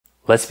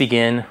Let's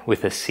begin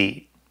with a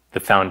seat,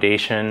 the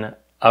foundation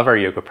of our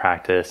yoga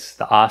practice,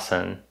 the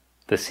asana,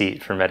 the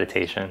seat for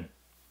meditation.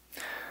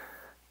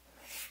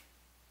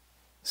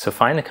 So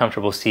find a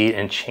comfortable seat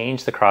and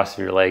change the cross of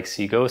your legs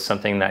so you go with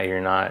something that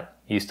you're not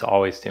used to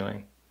always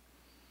doing.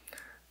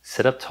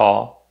 Sit up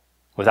tall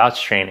without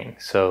straining,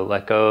 so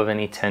let go of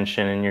any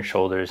tension in your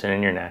shoulders and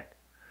in your neck.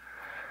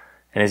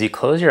 And as you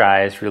close your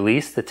eyes,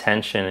 release the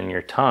tension in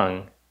your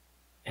tongue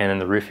and in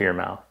the roof of your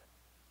mouth.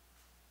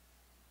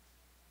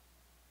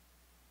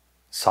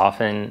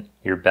 Soften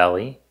your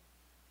belly.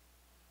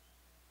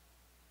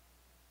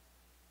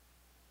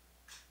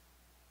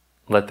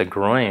 Let the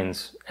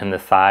groins and the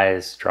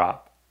thighs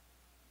drop.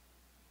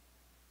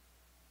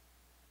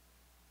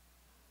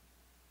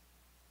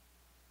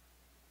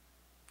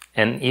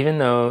 And even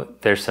though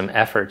there's some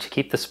effort to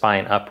keep the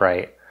spine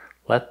upright,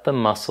 let the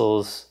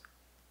muscles,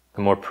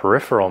 the more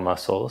peripheral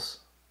muscles,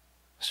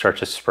 start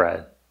to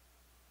spread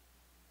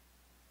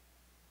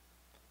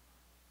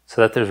so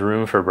that there's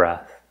room for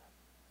breath.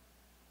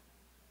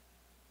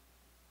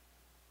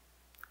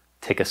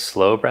 Take a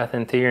slow breath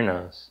in through your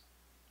nose.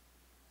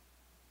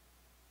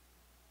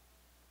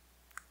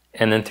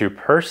 And then through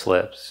pursed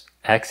lips,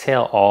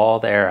 exhale all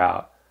the air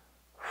out.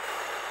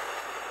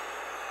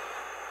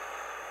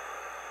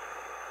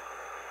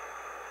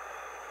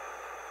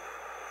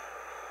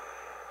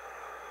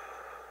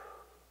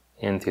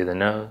 In through the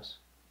nose.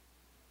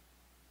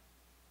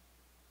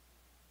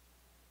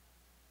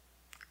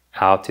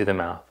 Out through the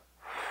mouth.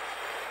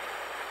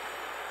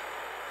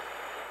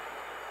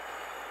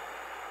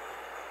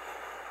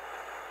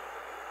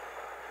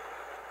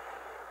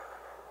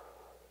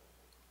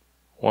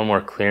 One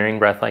more clearing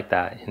breath like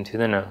that, into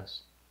the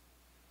nose.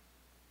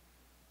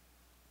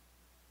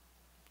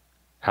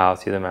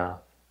 Out through the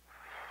mouth.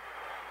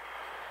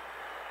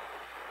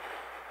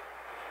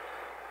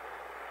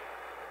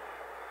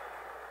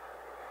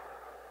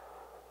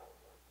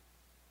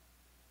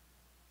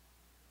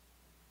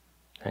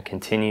 Now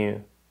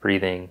continue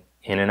breathing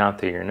in and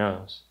out through your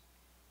nose.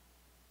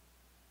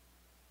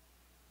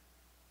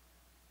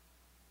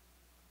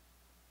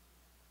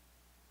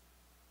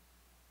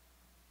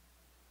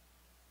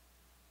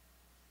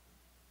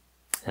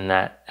 And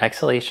that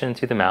exhalation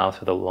through the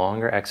mouth, or the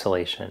longer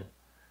exhalation,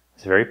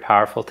 is a very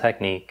powerful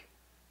technique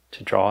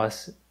to draw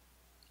us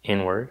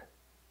inward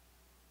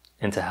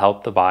and to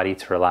help the body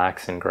to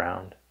relax and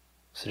ground.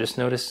 So just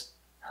notice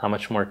how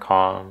much more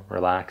calm,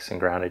 relaxed, and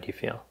grounded you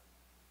feel.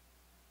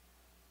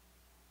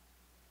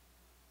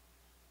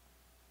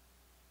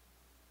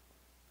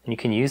 And you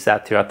can use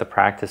that throughout the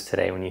practice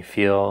today. When you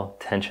feel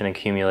tension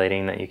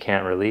accumulating that you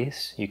can't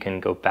release, you can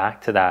go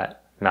back to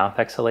that mouth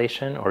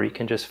exhalation, or you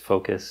can just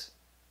focus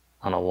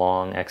on a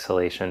long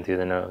exhalation through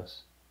the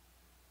nose.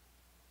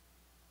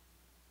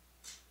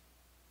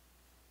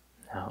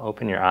 Now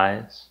open your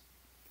eyes.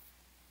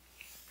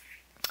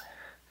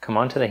 Come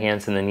onto the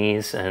hands and the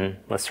knees and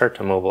let's start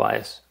to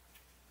mobilize.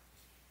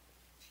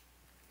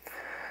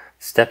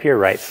 Step your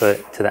right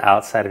foot to the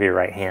outside of your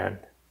right hand.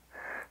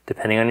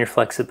 Depending on your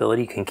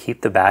flexibility, you can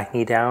keep the back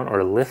knee down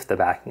or lift the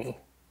back knee.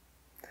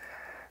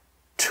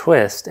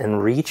 Twist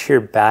and reach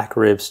your back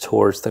ribs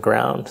towards the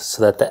ground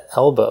so that the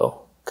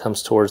elbow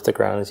comes towards the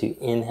ground. As you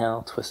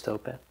inhale, twist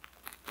open.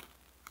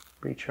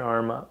 Reach your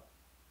arm up.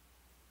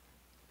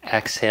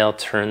 Exhale,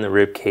 turn the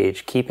rib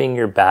cage, keeping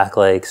your back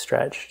leg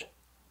stretched.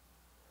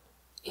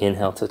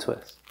 Inhale to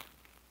twist.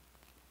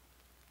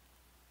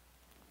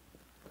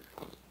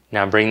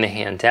 Now bring the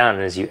hand down,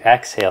 and as you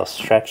exhale,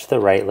 stretch the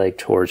right leg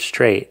towards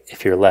straight.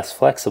 If you're less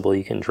flexible,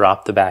 you can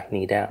drop the back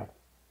knee down.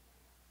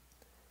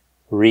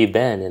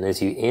 Rebend, and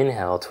as you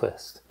inhale,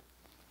 twist.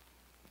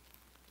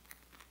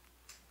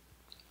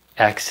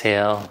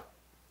 Exhale,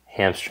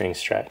 hamstring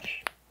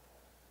stretch.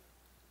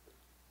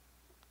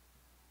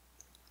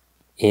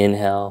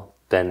 Inhale,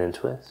 bend and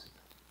twist.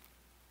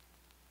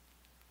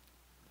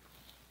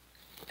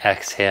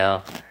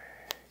 Exhale,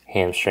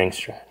 hamstring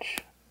stretch.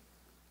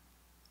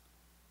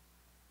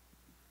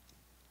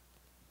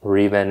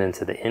 Rebend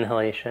into the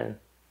inhalation.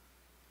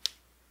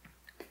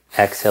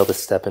 Exhale to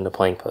step into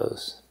plank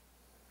pose.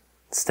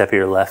 Step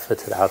your left foot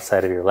to the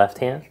outside of your left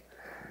hand.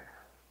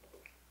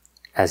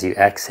 As you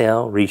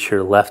exhale, reach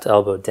your left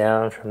elbow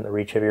down from the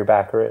reach of your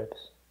back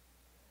ribs.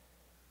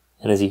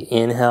 And as you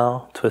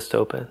inhale, twist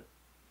open.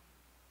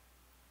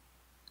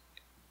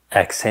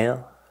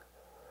 Exhale.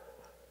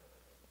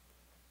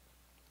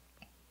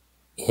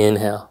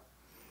 Inhale.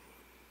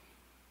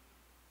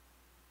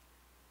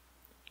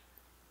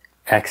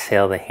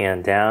 Exhale the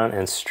hand down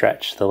and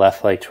stretch the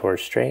left leg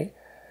towards straight.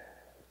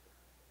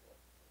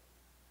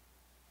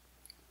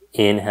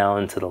 Inhale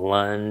into the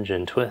lunge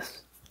and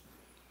twist.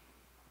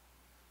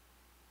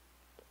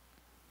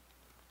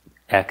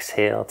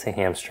 Exhale to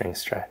hamstring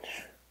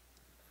stretch.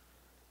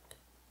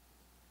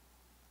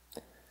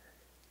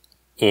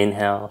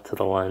 Inhale to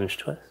the lunge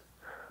twist.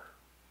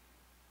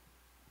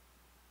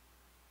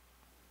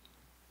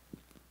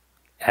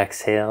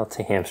 Exhale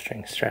to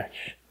hamstring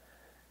stretch.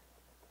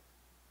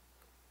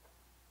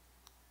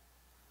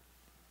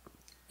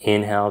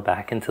 Inhale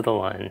back into the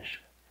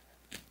lunge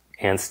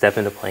and step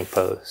into plank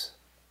pose.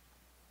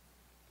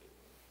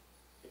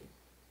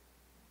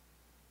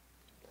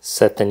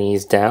 Set the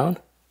knees down.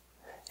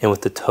 And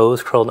with the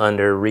toes curled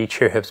under, reach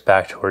your hips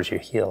back towards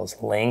your heels.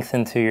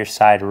 Lengthen through your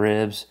side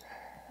ribs.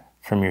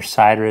 From your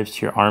side ribs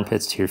to your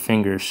armpits to your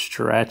fingers,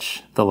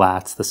 stretch the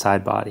lats, the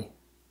side body.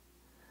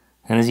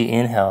 And as you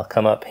inhale,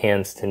 come up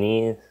hands to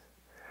knees,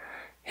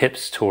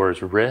 hips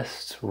towards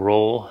wrists,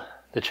 roll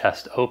the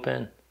chest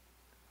open.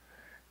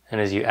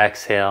 And as you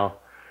exhale,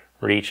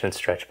 reach and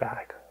stretch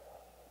back.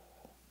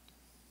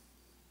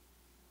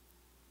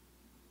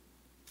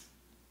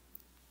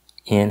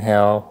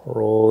 Inhale,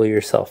 roll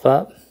yourself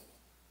up.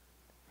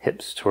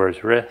 Hips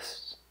towards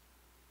wrists.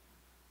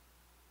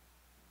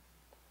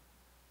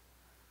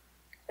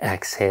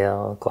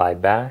 Exhale,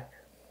 glide back.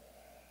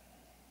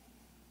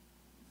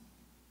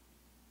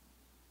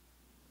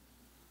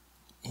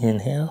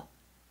 Inhale.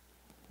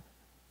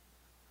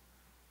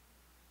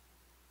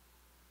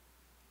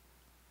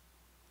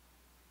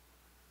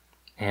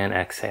 And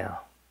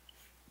exhale.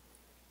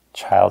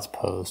 Child's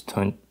pose.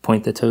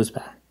 Point the toes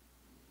back.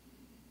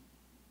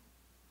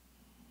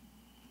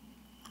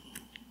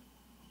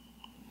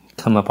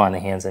 Come up on the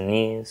hands and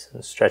knees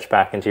and stretch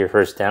back into your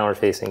first downward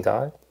facing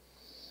dog.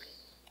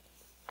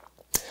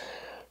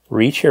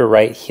 Reach your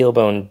right heel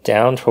bone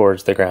down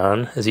towards the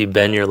ground as you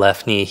bend your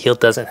left knee. Heel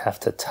doesn't have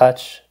to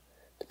touch.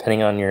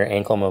 Depending on your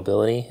ankle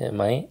mobility, it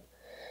might.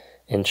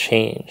 And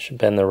change.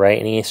 Bend the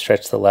right knee,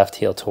 stretch the left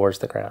heel towards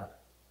the ground.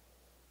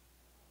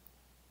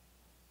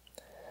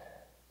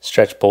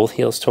 Stretch both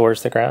heels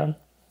towards the ground.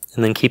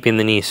 And then keeping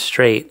the knees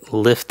straight,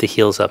 lift the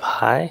heels up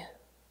high.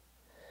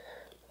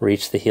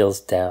 Reach the heels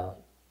down.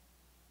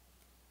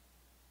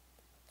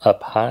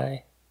 Up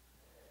high.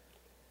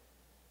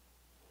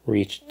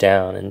 Reach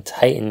down and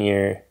tighten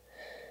your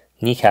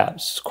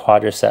kneecaps,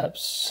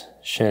 quadriceps,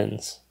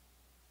 shins.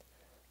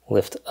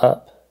 Lift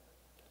up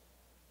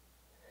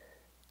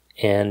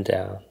and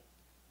down.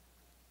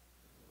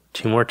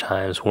 2 more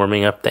times,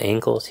 warming up the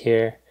ankles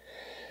here,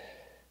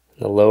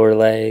 the lower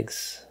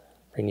legs,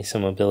 bringing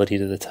some mobility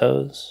to the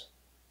toes.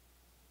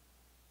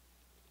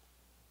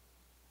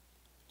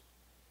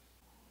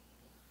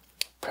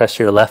 Press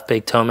your left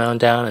big toe mound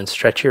down and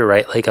stretch your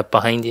right leg up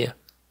behind you.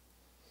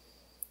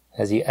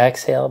 As you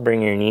exhale,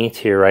 bring your knee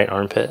to your right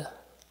armpit.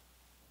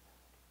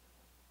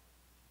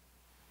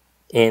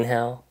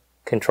 Inhale,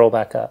 control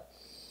back up.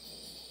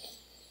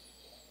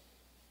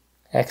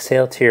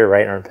 Exhale to your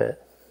right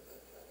armpit.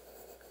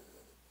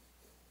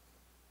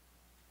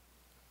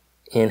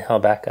 Inhale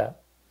back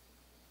up.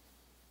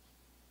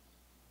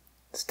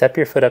 Step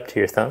your foot up to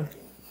your thumb.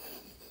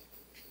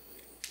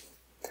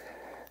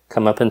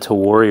 Come up into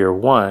warrior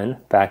 1,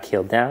 back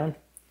heel down,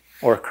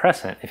 or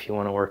crescent if you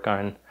want to work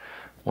on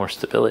more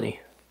stability.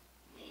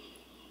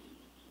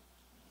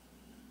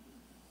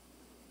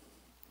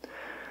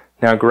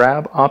 Now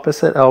grab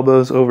opposite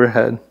elbows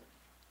overhead.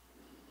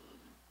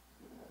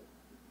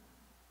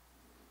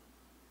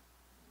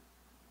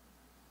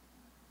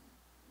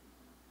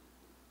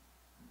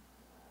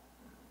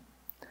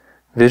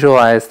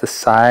 Visualize the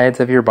sides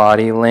of your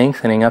body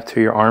lengthening up to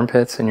your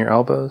armpits and your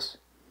elbows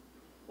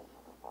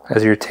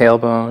as your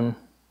tailbone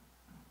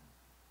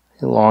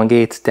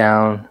elongates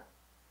down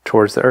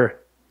towards the earth.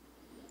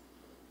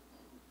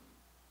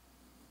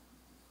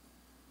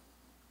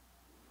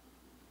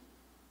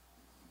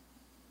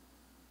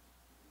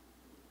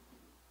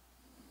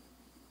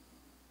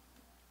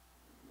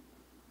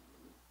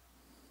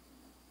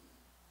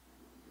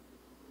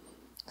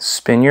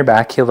 Spin your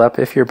back heel up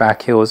if your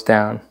back heel is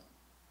down.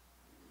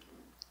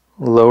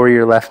 Lower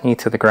your left knee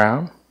to the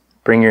ground.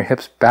 Bring your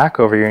hips back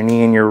over your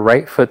knee and your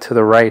right foot to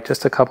the right,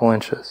 just a couple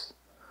inches.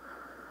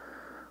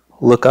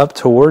 Look up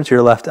towards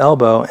your left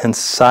elbow and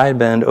side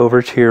bend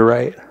over to your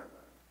right.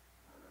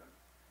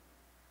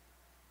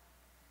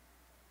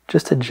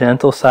 Just a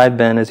gentle side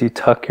bend as you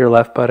tuck your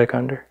left buttock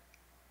under.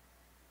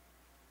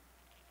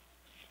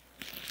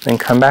 Then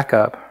come back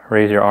up,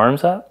 raise your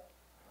arms up,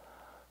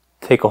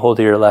 take a hold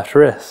of your left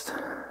wrist,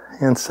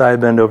 and side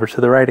bend over to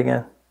the right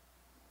again.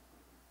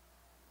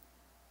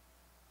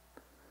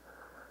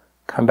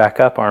 Come back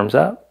up, arms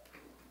up.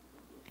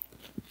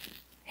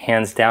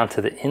 Hands down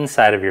to the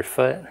inside of your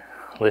foot.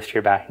 Lift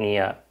your back knee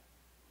up.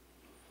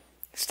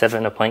 Step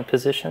into plank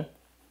position.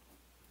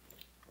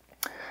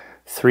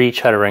 3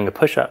 chaturanga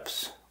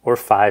push-ups or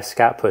 5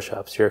 scat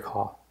push-ups, your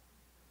call.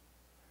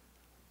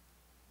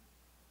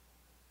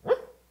 Oh,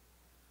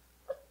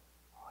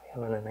 you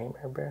having a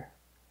nightmare, bear?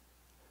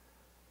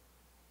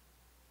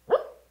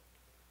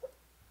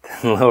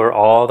 Then lower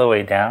all the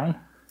way down.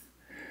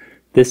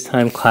 This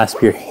time,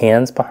 clasp your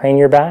hands behind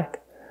your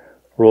back.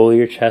 Roll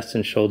your chest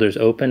and shoulders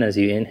open as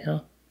you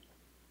inhale.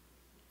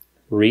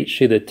 Reach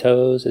through the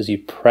toes as you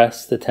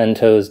press the 10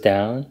 toes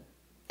down.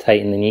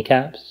 Tighten the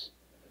kneecaps.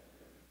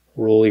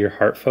 Roll your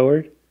heart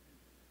forward.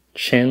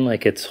 Chin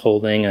like it's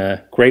holding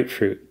a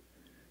grapefruit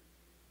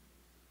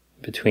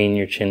between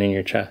your chin and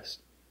your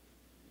chest.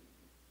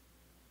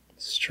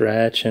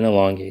 Stretch and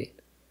elongate.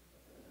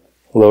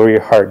 Lower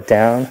your heart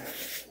down.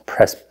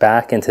 Press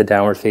back into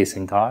downward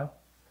facing dog.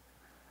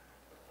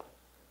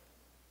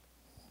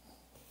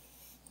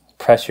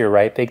 Press your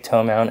right big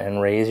toe mound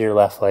and raise your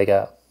left leg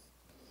up.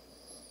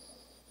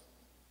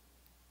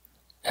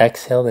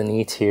 Exhale the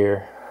knee to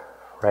your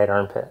right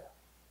armpit.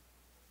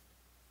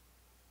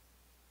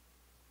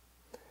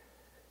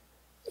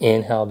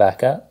 Inhale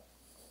back up.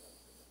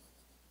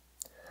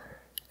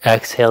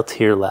 Exhale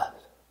to your left.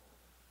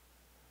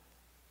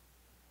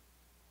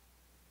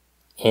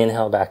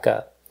 Inhale back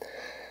up.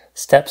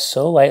 Step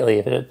so lightly,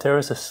 if there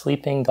was a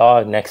sleeping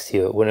dog next to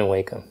you, it wouldn't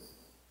wake him.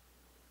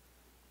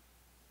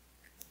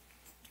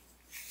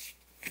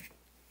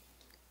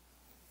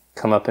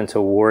 Come up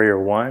into warrior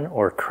one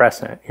or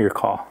crescent, your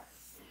call.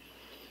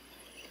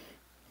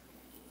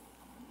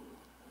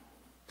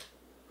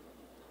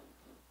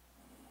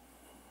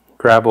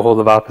 Grab a hold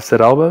of opposite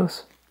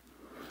elbows.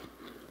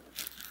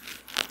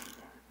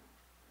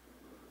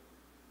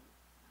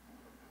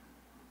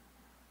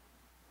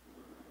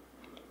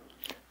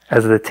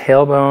 As the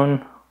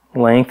tailbone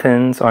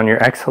lengthens on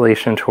your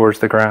exhalation towards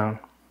the ground,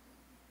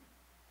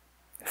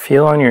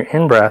 feel on your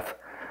in-breath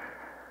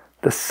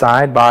the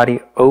side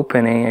body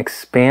opening,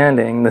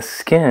 expanding, the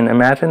skin.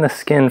 Imagine the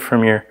skin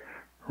from your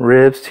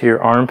ribs to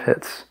your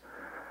armpits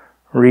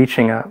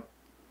reaching up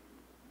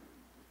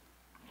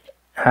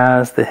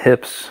as the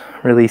hips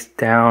release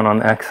down on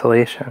the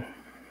exhalation.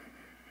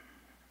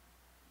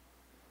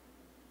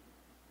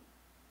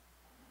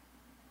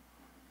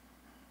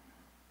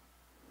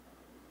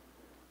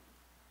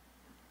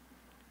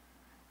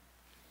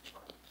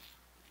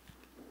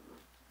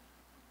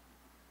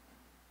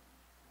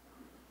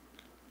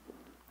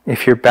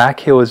 If your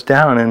back heel is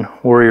down in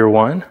warrior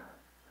one,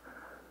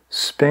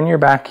 spin your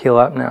back heel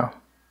up now.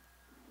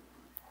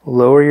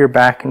 Lower your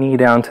back knee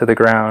down to the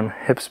ground,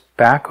 hips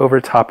back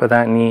over top of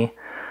that knee.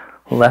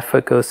 Left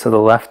foot goes to the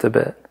left a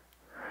bit.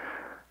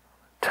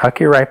 Tuck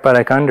your right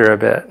buttock under a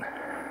bit.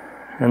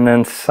 And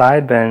then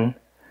side bend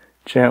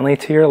gently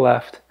to your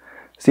left.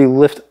 As you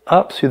lift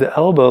up through the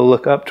elbow,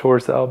 look up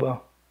towards the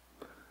elbow.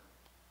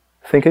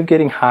 Think of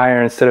getting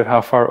higher instead of how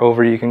far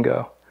over you can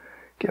go.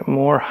 Get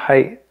more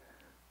height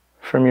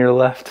from your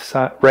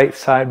right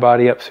side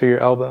body up through your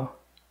elbow.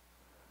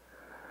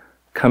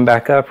 Come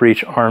back up,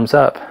 reach arms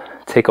up.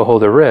 Take a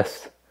hold of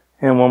wrist.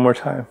 And one more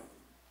time.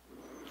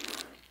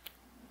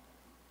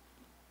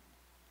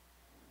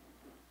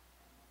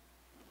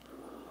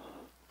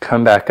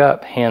 Come back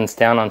up, hands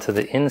down onto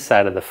the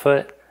inside of the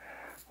foot.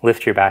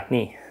 Lift your back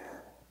knee.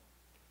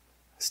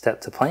 Step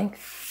to plank.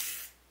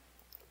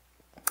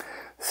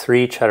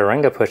 3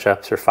 chaturanga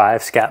push-ups or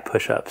 5 scat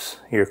push-ups,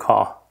 your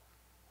call.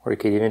 Or you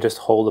could even just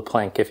hold a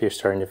plank if you're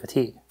starting to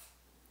fatigue.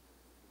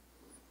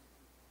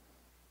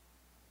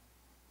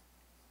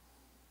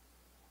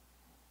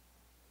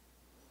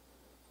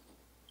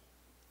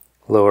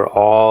 Lower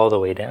all the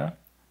way down.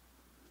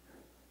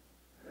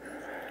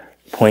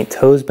 Point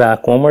toes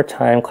back one more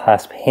time,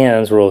 clasp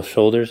hands, roll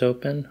shoulders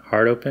open,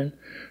 heart open.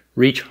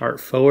 Reach heart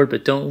forward,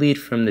 but don't lead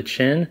from the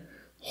chin.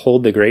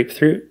 Hold the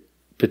grapefruit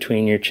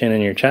between your chin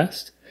and your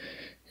chest,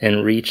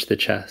 and reach the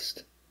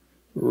chest.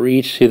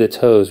 Reach through the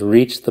toes,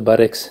 reach the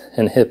buttocks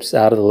and hips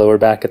out of the lower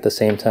back at the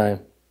same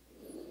time.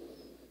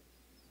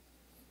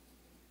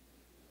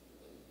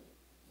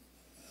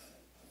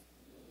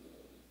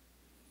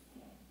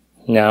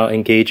 Now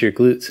engage your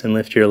glutes and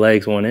lift your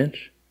legs 1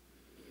 inch.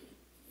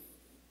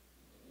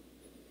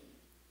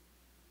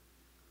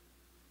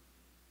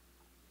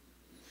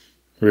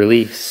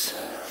 Release,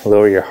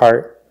 lower your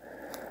heart,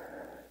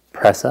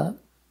 press up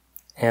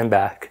and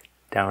back,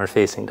 downward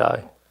facing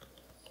dog.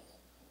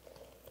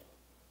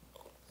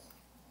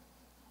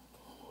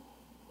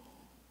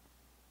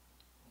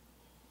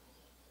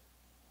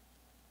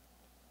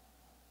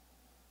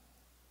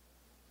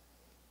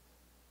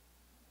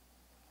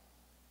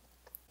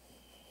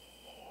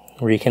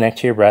 Reconnect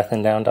to your breath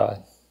in down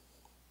dog.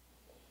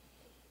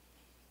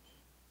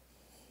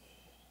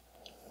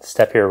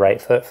 Step your right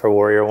foot for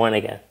warrior one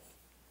again.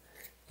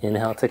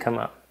 Inhale to come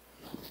up.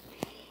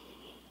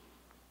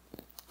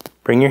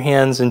 Bring your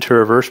hands into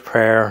reverse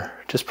prayer.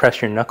 Just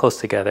press your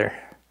knuckles together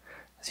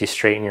as you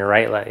straighten your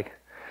right leg.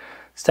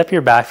 Step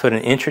your back foot an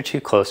inch or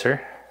two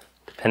closer,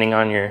 depending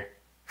on your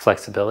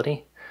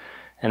flexibility.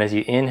 And as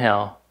you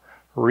inhale,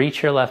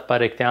 reach your left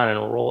buttock down and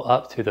roll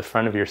up through the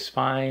front of your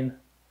spine.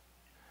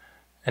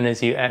 And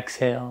as you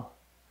exhale,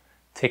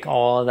 take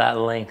all of that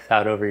length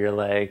out over your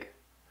leg.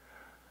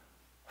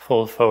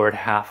 Fold forward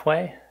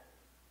halfway.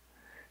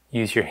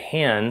 Use your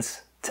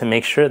hands to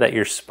make sure that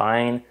your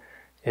spine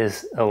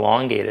is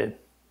elongated,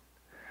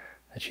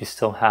 that you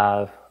still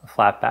have a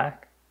flat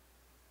back.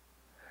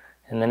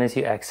 And then as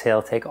you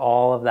exhale, take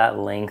all of that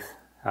length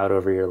out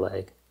over your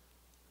leg.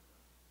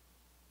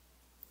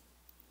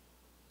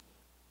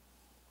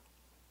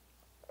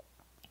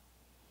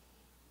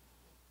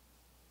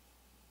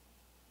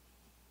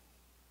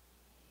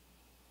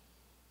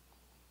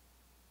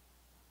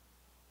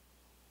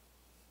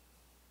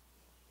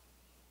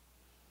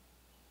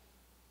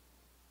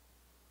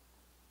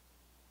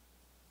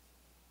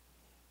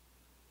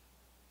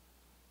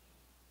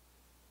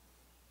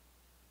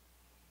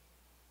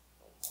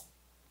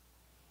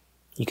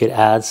 You could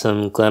add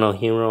some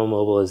glenohumeral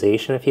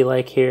mobilization if you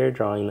like here,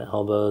 drawing the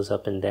elbows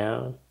up and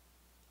down.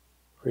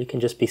 Or you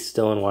can just be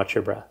still and watch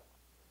your breath.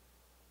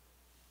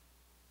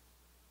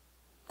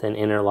 Then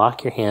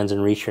interlock your hands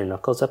and reach your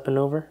knuckles up and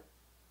over.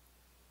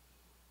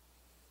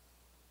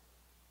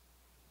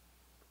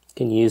 You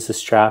can use the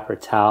strap or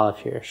towel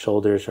if your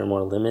shoulders are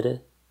more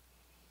limited.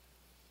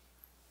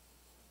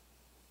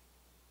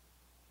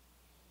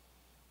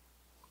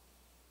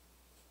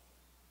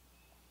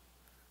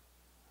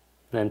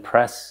 Then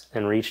press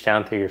and reach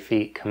down through your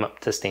feet, come up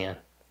to stand.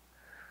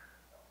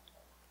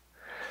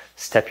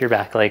 Step your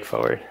back leg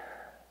forward.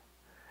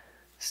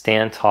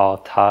 Stand tall,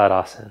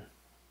 Tadasana.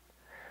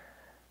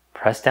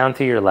 Press down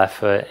through your left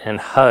foot and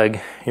hug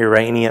your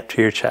right knee up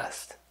to your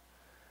chest.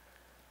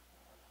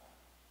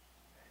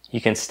 You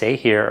can stay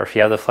here, or if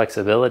you have the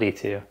flexibility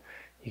to,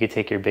 you could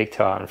take your big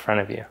toe out in front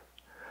of you.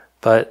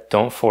 But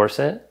don't force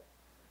it.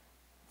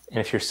 And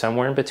if you're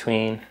somewhere in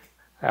between,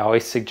 I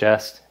always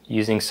suggest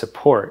using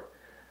support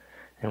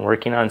and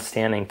working on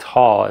standing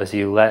tall as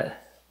you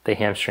let the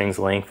hamstrings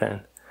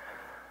lengthen.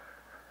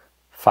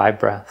 5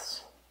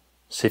 breaths.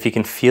 So if you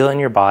can feel in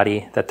your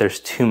body that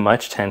there's too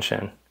much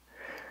tension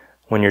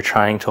when you're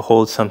trying to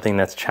hold something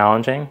that's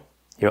challenging,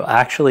 you'll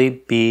actually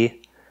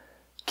be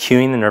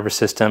cueing the nervous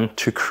system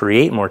to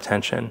create more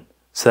tension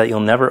so that you'll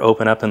never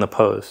open up in the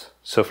pose.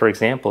 So for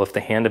example, if the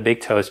hand to big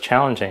toe is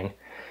challenging,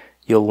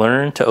 you'll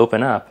learn to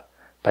open up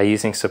by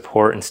using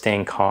support and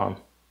staying calm.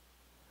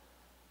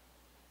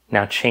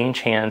 Now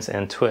change hands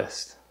and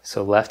twist.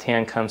 So left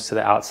hand comes to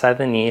the outside of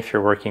the knee if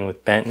you're working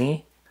with bent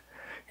knee.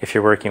 If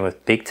you're working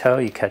with big toe,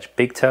 you catch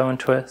big toe and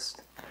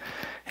twist.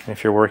 And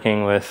if you're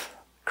working with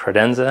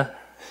credenza,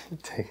 you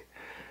take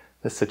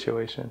this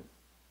situation.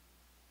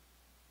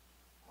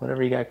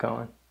 Whatever you got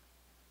going.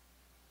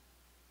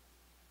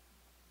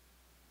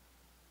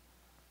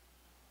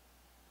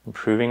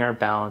 Improving our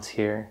balance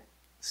here,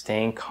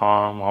 staying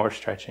calm while we're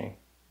stretching.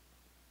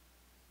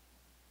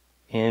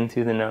 In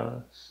through the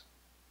nose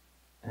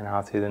and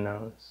out through the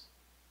nose.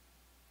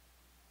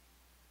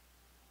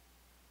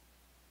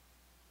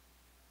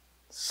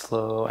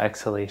 Slow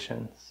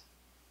exhalations.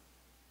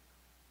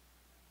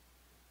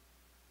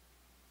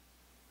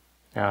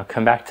 Now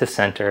come back to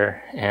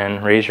center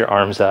and raise your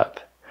arms up.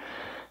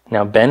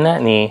 Now bend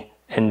that knee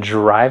and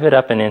drive it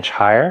up an inch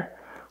higher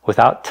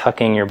without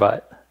tucking your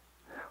butt.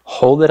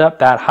 Hold it up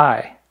that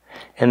high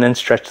and then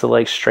stretch the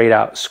legs straight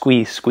out.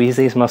 Squeeze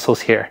these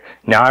muscles here.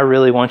 Now I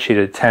really want you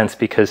to tense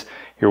because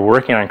you're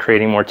working on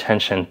creating more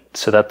tension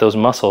so that those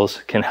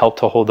muscles can help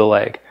to hold the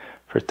leg.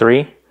 For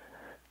 3,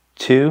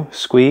 2,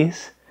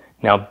 squeeze.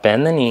 Now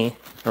bend the knee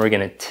and we're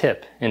going to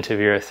tip into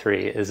Vira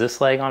 3. Is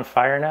this leg on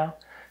fire now?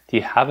 Do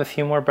you have a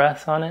few more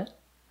breaths on it?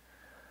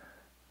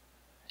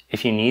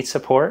 If you need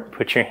support,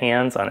 put your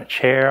hands on a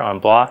chair, on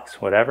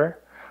blocks, whatever.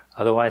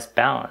 Otherwise,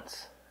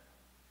 balance.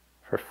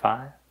 For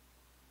 5.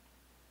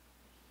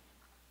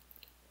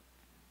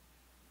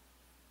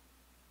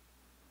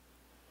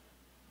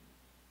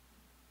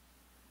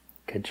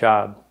 Good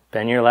job.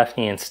 Bend your left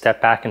knee and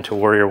step back into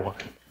Warrior 1.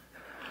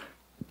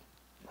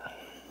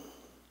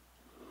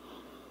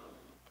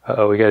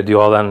 Uh-oh, we got to do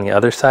all that on the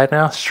other side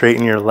now.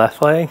 Straighten your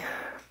left leg.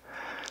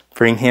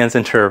 Bring hands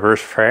into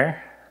reverse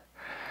prayer.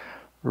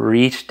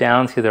 Reach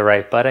down through the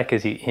right buttock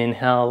as you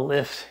inhale,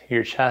 lift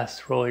your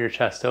chest, roll your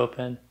chest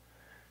open.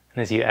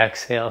 And as you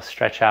exhale,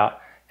 stretch out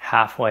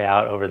halfway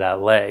out over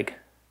that leg.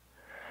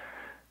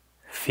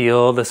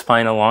 Feel the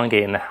spine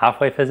elongate in the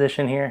halfway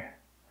position here.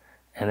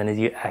 And then as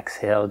you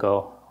exhale,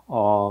 go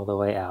all the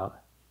way out.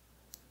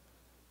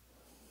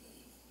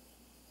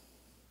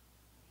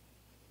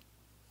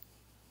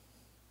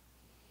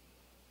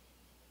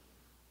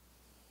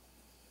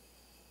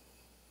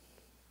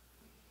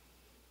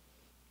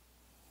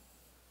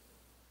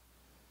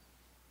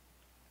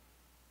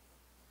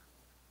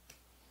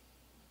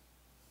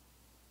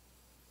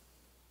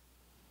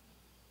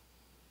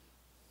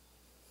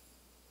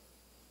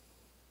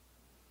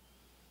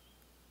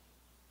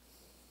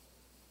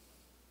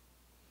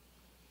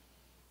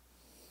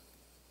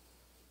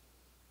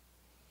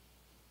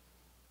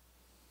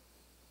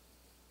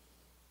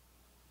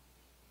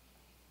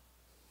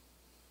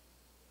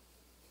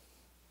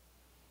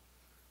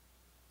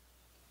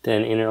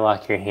 Then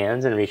interlock your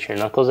hands and reach your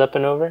knuckles up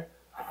and over.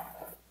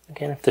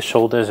 Again, if the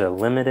shoulders are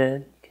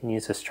limited, you can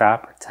use a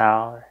strap or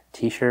towel or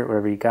t-shirt,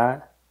 whatever you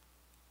got.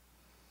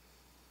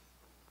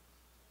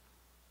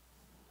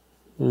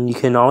 And you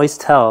can always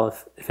tell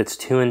if it's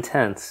too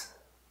intense,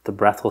 the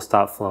breath will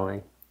stop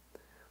flowing.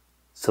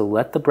 So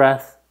let the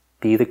breath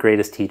be the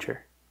greatest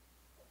teacher.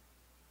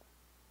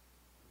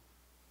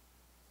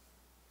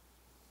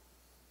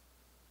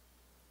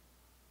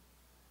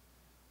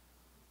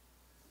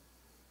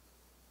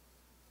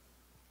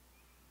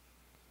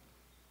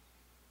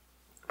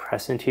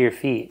 Press into your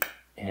feet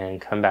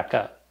and come back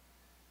up.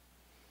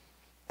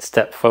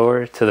 Step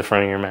forward to the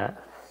front of your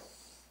mat.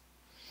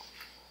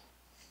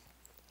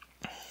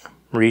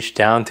 Reach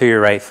down through your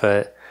right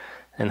foot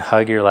and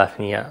hug your left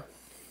knee up.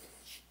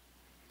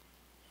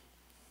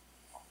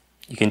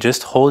 You can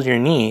just hold your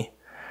knee,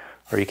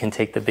 or you can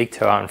take the big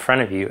toe out in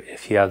front of you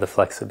if you have the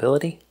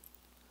flexibility.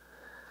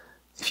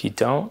 If you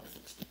don't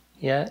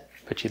yet,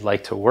 but you'd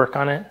like to work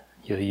on it,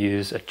 you'll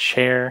use a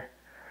chair,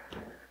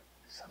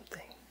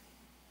 something.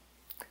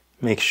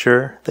 Make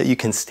sure that you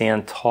can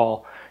stand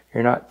tall.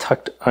 You're not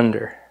tucked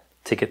under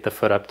to get the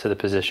foot up to the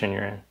position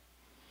you're in.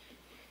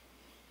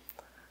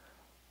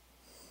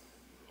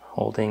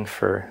 Holding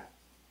for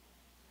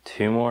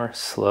 2 more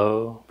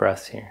slow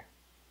breaths here.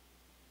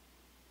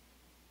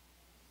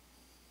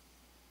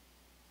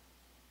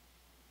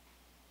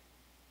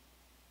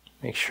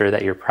 Make sure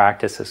that your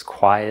practice is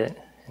quiet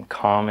and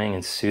calming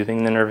and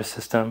soothing the nervous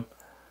system.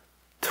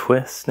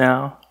 Twist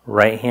now,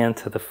 right hand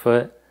to the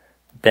foot,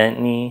 bent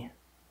knee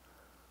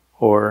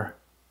or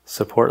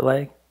support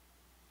leg.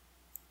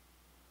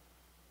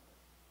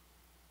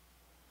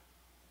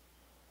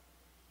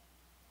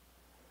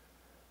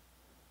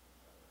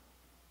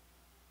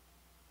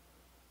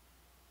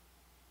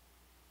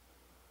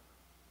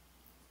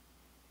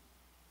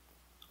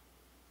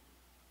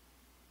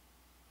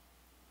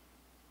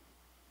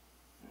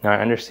 Now I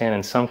understand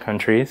in some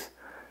countries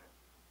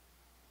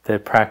they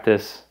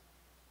practice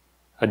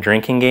a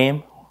drinking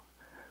game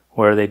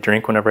where they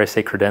drink whenever I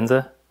say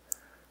credenza.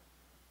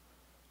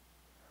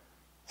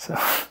 So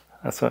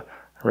that's what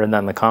I read that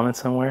in the comments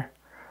somewhere.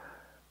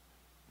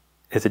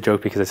 It's a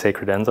joke because I say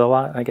credenza a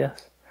lot, I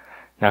guess.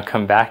 Now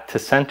come back to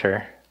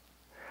center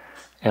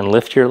and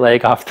lift your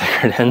leg off the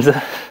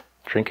credenza.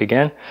 Drink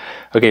again.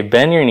 Okay,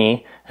 bend your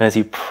knee, and as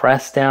you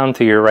press down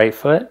to your right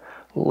foot,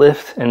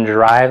 lift and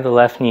drive the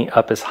left knee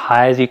up as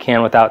high as you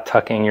can without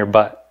tucking your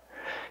butt.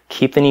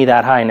 Keep the knee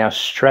that high. Now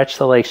stretch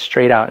the leg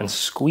straight out and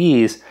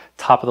squeeze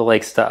top of the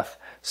leg stuff.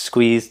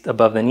 Squeeze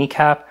above the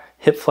kneecap,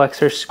 hip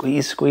flexor,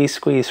 squeeze, squeeze,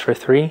 squeeze for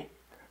 3.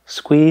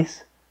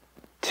 Squeeze,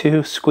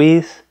 2,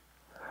 squeeze.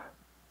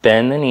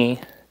 Bend the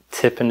knee,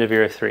 tip into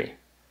Vira 3.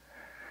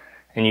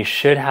 And you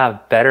should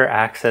have better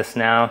access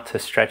now to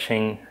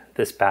stretching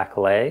this back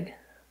leg.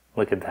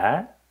 Look at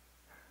that.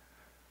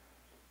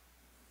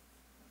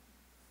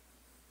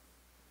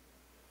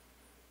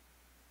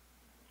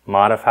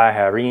 Modify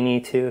however you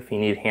need to. If you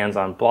need hands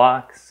on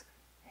blocks,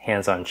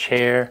 hands on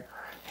chair,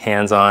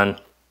 hands on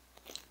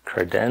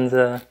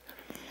credenza.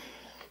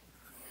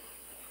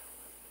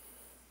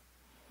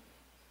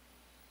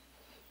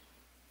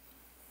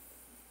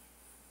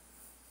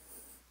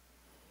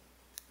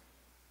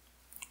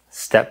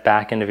 Step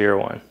back into Vira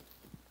 1.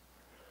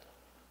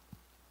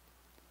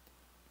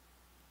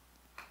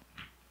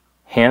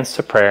 Hands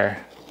to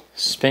prayer.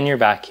 Spin your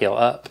back heel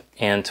up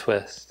and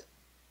twist.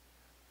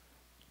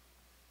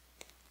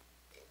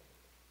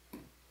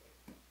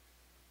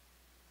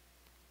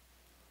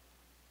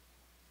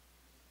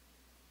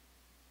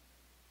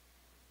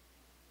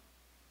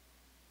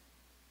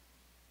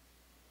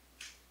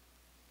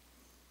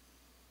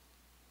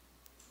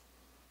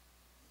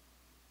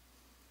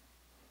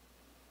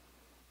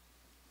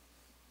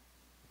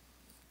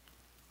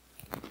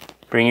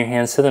 Bring your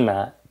hands to the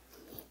mat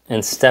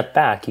and step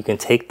back. You can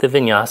take the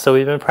vinyasa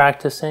we've been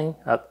practicing,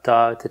 up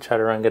dog to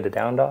chaturanga to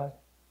down dog,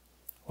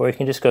 or you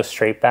can just go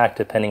straight back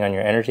depending on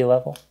your energy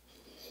level.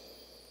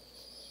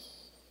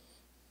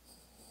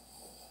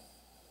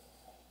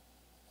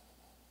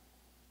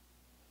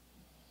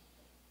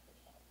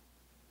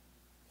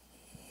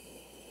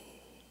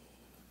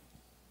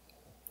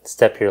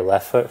 Step your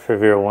left foot for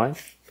Vira 1.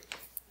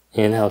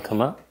 Inhale,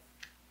 come up.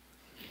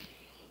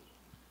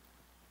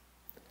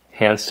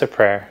 Hands to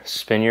prayer.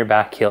 Spin your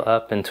back heel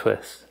up and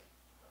twist.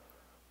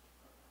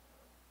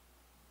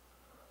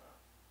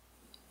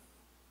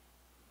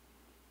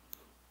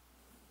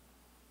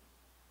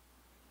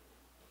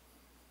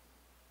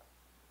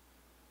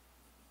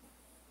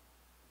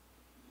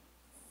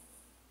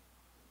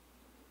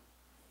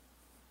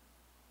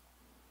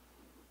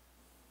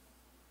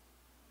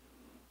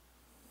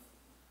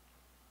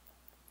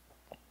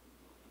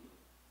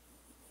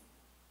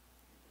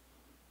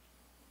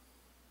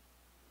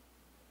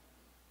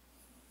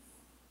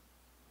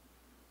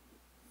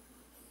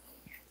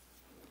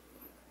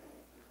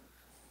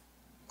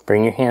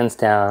 Bring your hands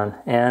down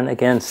and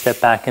again step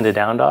back into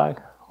down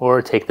dog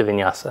or take the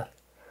vinyasa.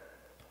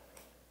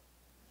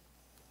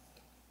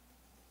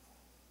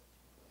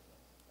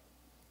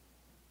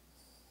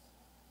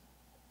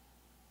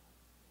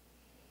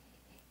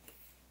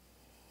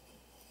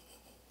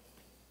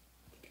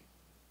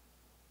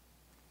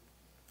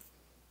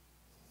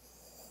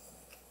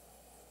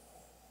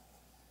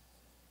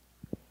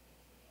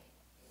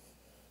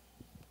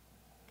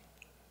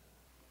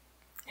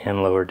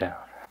 And lower down.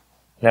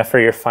 Now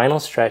for your final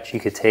stretch, you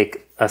could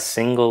take a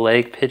single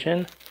leg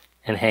pigeon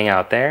and hang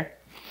out there,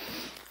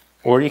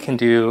 or you can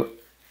do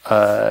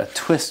a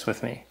twist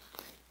with me.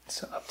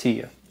 So up to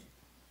you.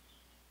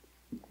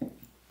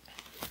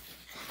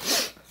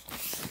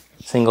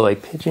 Single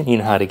leg pigeon, you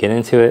know how to get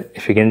into it.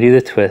 If you're gonna do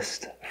the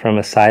twist from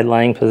a side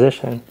lying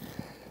position,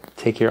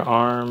 take your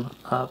arm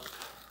up,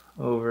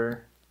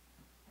 over,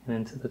 and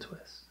into the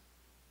twist.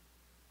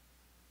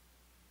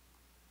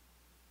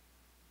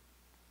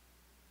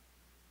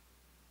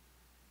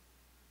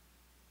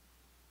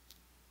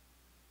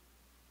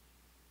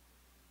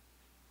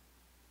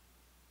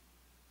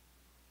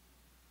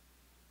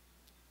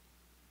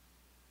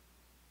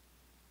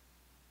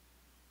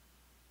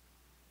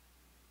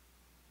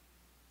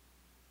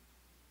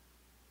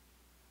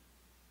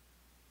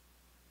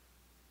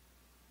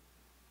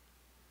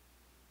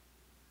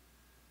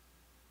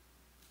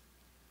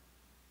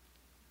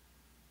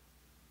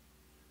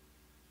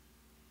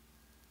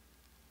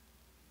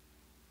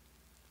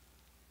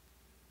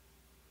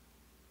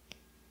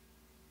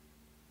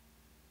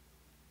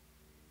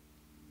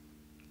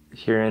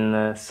 If you're in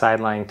the side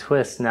lying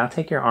twist, now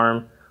take your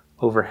arm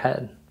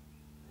overhead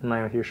in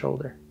line with your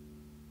shoulder.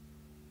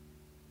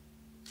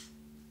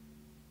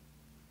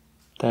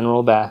 Then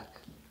roll back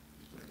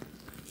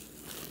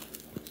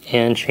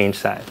and change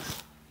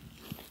sides.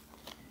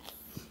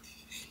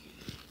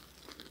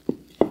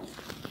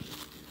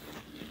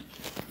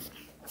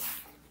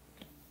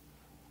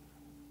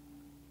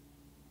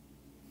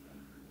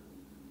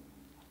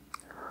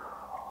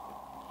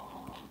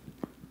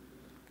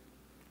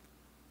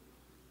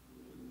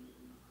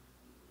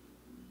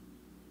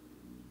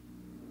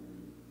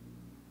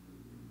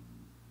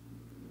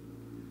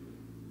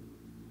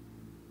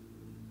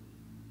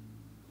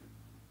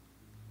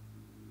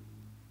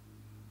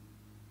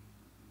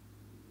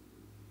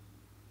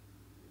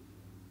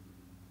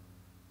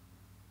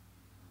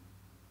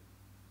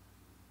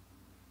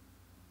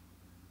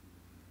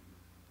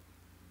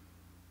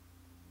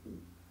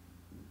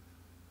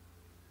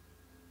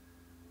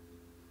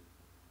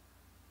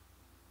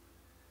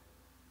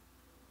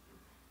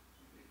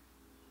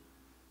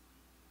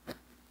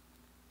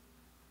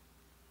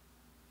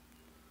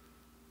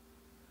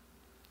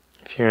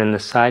 If you're in the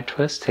side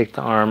twist, take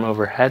the arm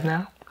overhead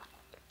now.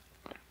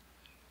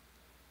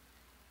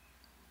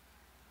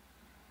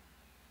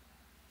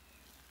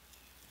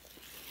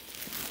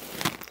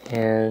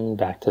 And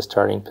back to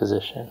starting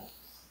position.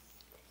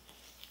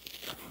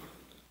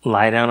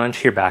 Lie down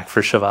onto your back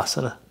for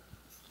Shavasana.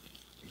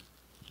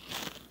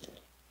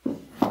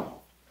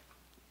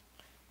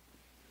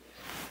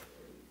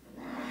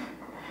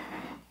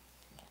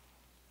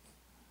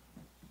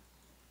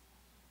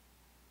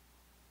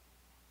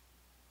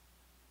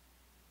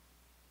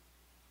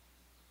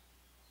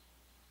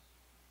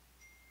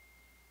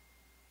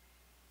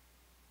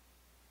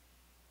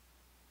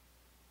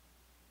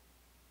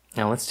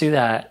 Now let's do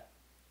that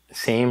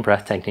same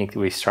breath technique that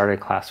we started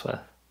class with.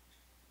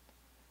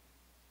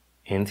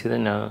 In through the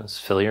nose,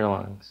 fill your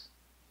lungs.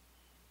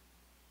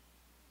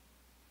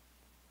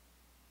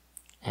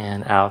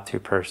 And out through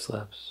pursed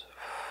lips.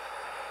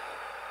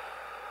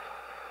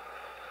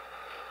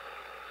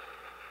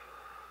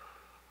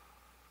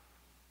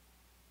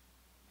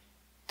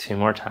 Two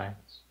more times.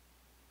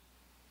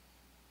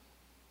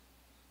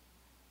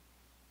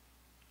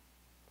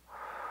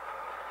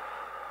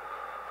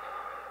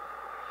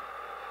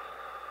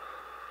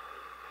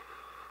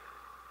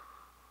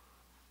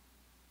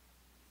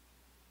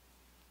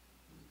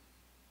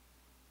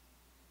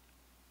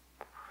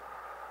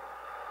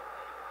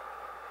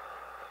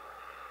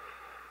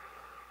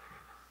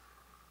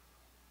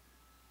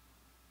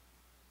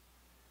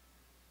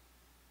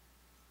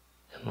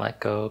 And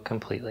let go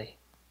completely.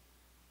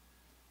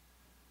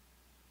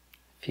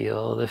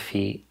 Feel the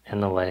feet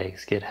and the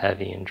legs get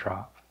heavy and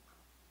drop.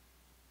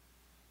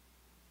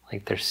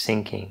 Like they're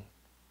sinking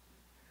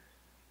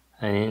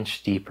an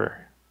inch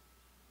deeper.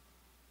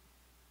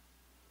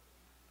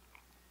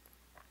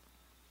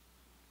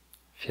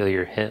 Feel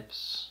your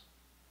hips,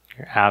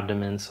 your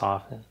abdomen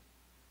soften.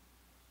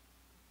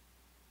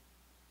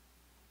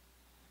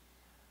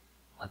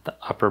 Let the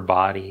upper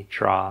body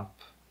drop,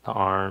 the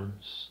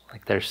arms,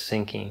 like they're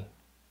sinking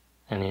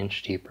an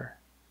inch deeper.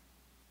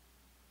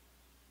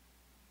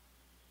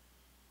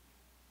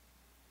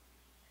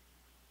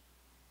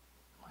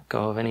 Let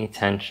go of any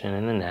tension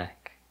in the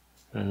neck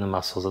and in the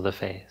muscles of the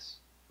face.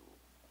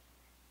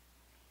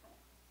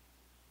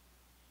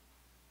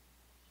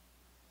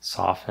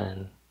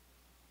 Soften,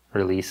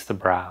 release the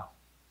brow.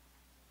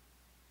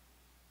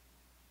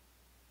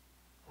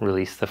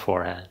 Release the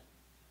forehead.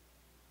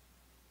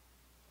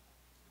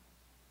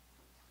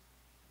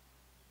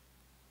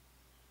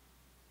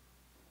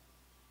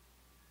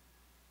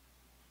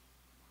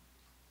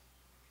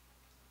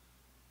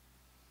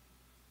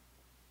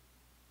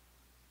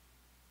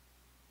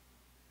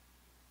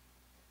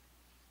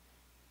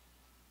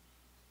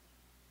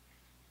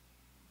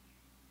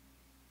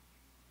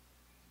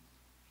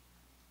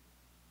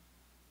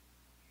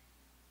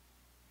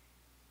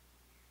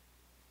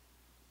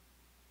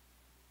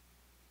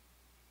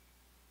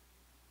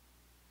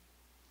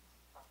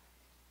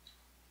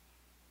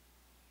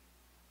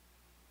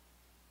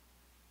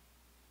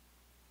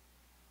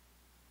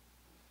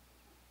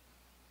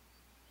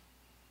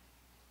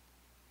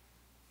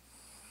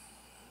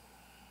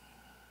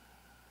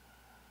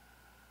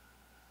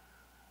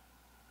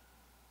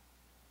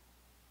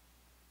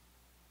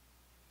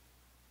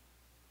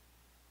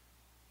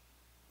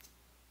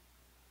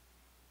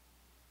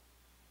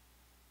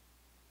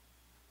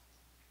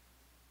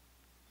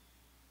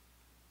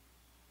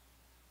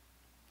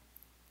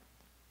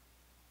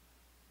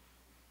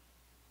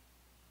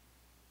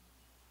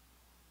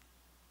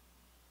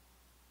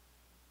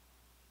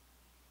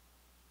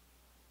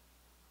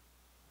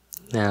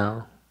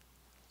 Now,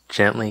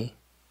 gently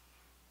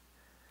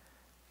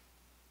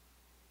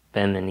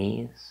bend the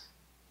knees.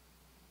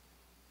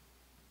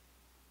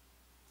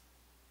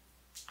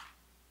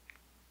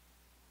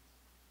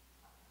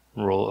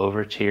 Roll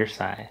over to your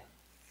side.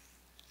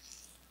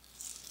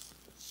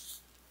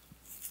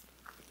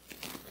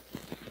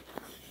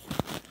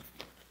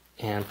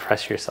 And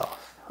press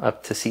yourself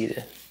up to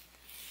seated.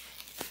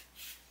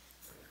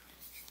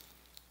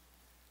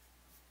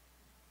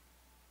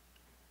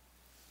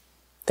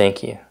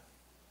 Thank you.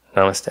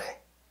 Namaste.